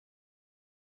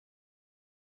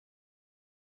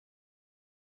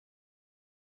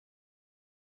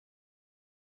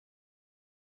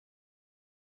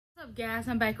What's up guys,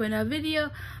 I'm back with another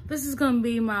video. This is gonna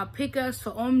be my pickups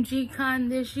for OmgCon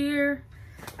this year.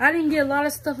 I didn't get a lot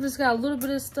of stuff, just got a little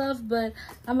bit of stuff, but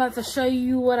I'm about to show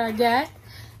you what I got.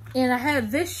 And I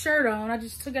had this shirt on, I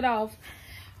just took it off,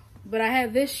 but I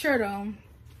had this shirt on.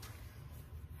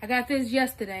 I got this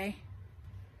yesterday.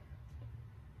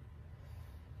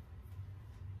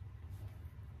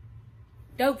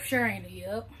 Dope shirt, ain't it?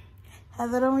 Yep.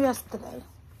 Had that on yesterday.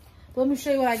 Let me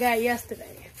show you what I got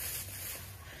yesterday.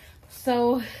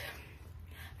 So,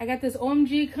 I got this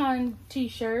OmgCon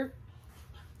t-shirt.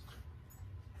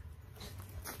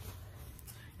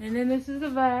 And then this is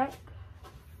the back.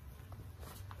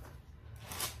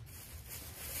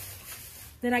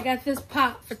 Then I got this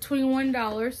pop for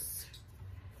 $21.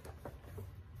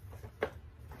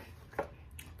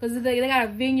 Because they got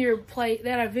a vineyard plate, they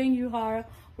got a vineyard hall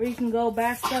where you can go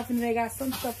buy stuff, and they got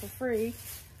some stuff for free.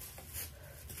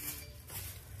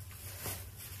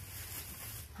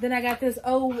 Then I got this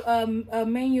old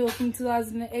manual from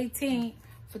 2018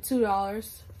 for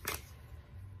 $2.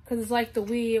 Cause it's like the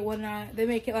Wii and whatnot. They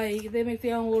make it like, they make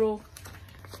their own little,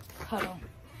 hold on.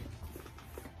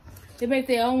 They make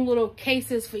their own little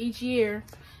cases for each year,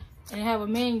 and they have a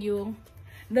manual.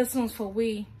 This one's for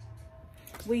Wii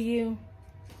U.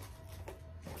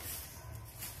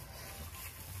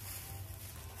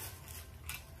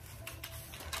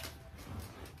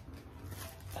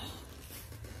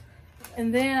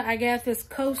 And then I got this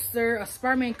coaster, a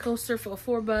Spider-Man coaster for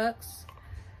 $4.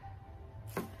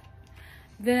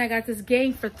 Then I got this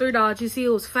game for $3. You see it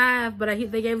was $5, but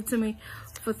they gave it to me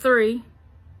for $3.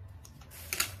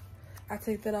 I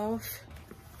take that off.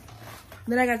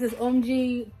 Then I got this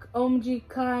OmgCon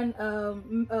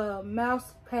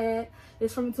mouse pad.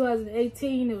 It's from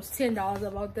 2018. It was $10. I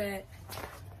bought that.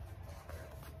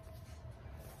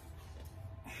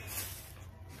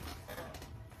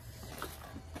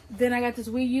 Then I got this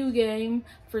Wii U game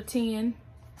for $10.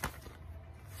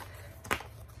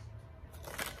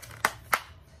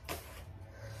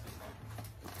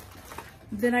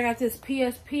 Then I got this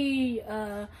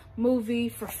PSP movie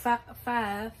for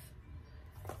 $5.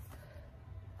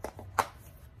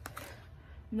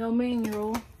 No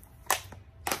manual.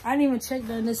 I didn't even check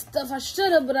none of this stuff. I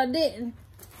should have, but I didn't.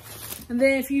 And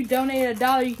then if you donate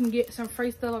 $1, you can get some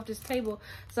free stuff off this table.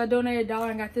 So I donated $1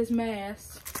 and got this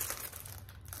mask.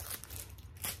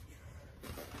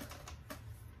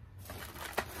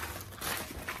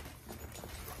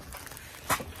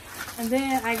 And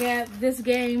then I got this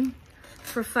game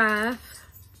for $5.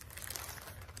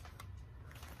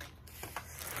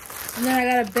 And then I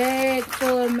got a bag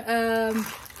full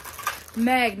of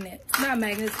magnets. Not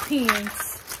magnets,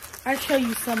 pens. I'll show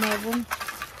you some of them.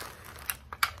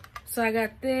 So I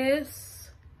got this.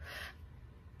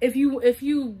 If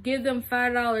you give them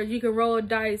 $5, you can roll a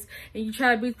dice and you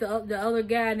try to beat the other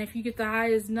guy, and if you get the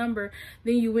highest number,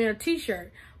 then you win a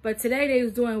t-shirt. But today they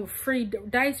was doing free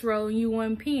dice roll and you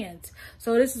won pens.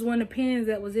 So this is one of the pens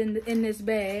that was in this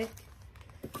bag.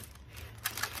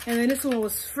 And then this one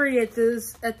was free at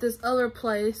this other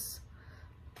place.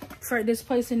 For this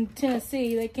place in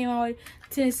Tennessee. They came all the way to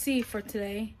Tennessee for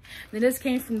today. Then this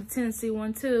came from the Tennessee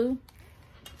one too.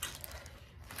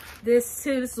 This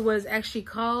is what it's actually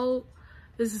called.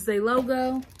 This is their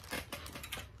logo.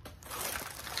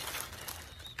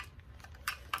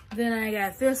 Then I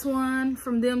got this one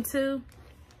from them too.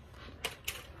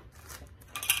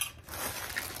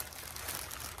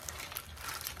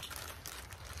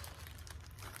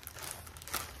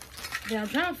 Yeah, I'm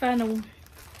trying to find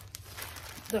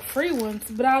the free ones,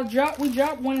 but we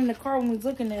dropped one in the car when we was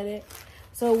looking at it.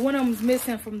 So one of them's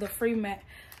missing from the free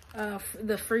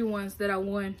ones that I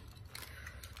won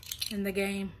in the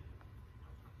game.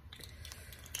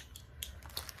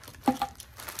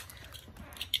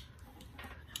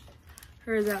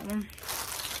 Here's that one.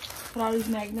 Put all these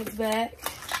magnets back.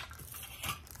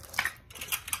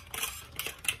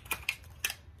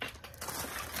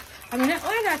 I mean, why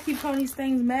I gotta keep calling these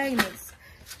things magnets?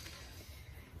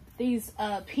 These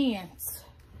pens.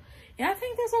 And I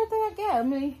think that's everything I got. Let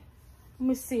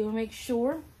me see. We'll make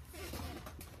sure.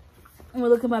 I'm gonna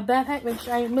look at my backpack, make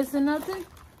sure I ain't missing nothing.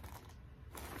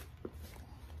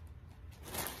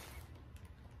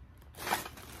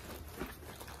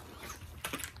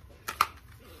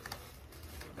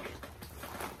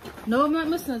 No, I'm not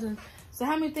missing nothing. So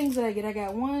how many things did I get? I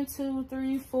got 1, 2,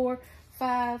 3, 4,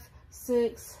 5,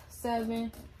 6,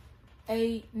 7,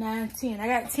 8, 9, 10. I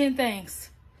got 10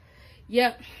 things.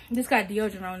 Yep. This got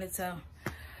deodorant on it, so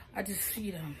I just,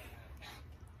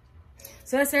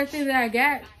 So that's everything that I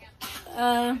got.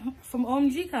 from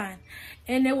OmgCon,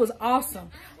 and it was awesome.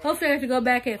 Hopefully I have to go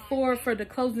back at 4 for the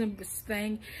closing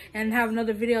thing and have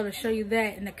another video to show you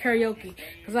that and the karaoke,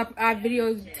 because I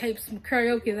videotaped some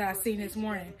karaoke that I seen this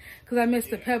morning because I missed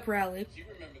the pep rally.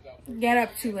 Got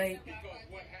up too late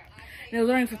and it was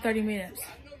running for 30 minutes.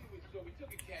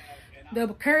 The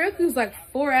karaoke was like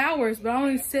 4 hours, but I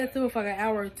only sat through it for like an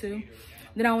hour or two.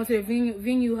 Then I went to the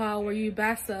venue hall where you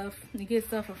buy stuff and get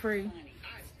stuff for free.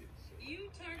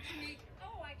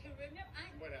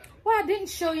 Well, I didn't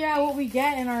show y'all what we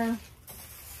got in our...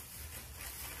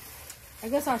 I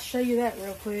guess I'll show you that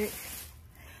real quick.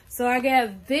 So I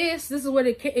got this. This is what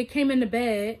it came in the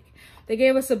bag. They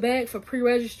gave us a bag for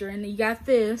pre-register, and you got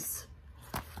this.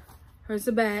 Here's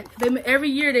the bag. Every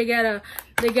year they got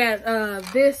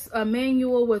this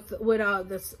manual with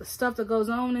the stuff that goes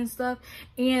on and stuff,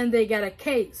 and they got a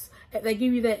case. They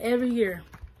give you that every year.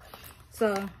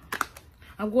 So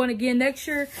I'm going again next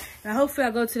year, and hopefully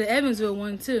I'll go to the Evansville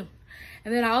one too.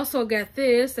 And then I also got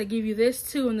this. They give you this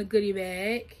too in the goodie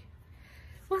bag.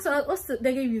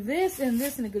 They gave you this and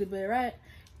this in the goodie bag, right?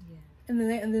 Yeah. And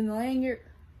then the lanyard.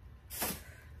 Yeah.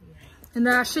 And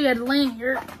then I'll show you the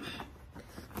lanyard.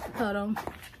 Hold on.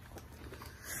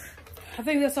 I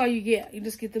think that's all you get. You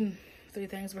just get them 3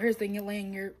 things. But here's the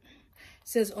lanyard. It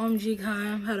says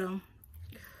OmgCon. Hold on.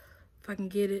 If I can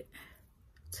get it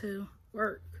to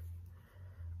work.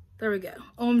 There we go.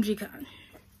 OmgCon.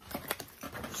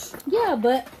 Yeah,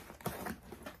 but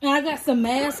I got some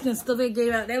masks and stuff they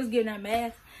gave out. They was giving out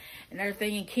masks and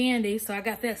everything and candy. So I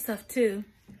got that stuff too.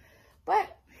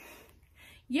 But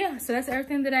yeah, so that's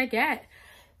everything that I got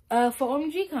for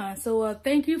OmgCon. So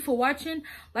thank you for watching.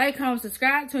 Like, comment,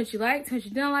 subscribe. Tell me what you like, tell me what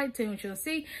you don't like, tell me what you don't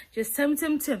see. Just tell me.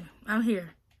 I'm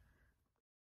here.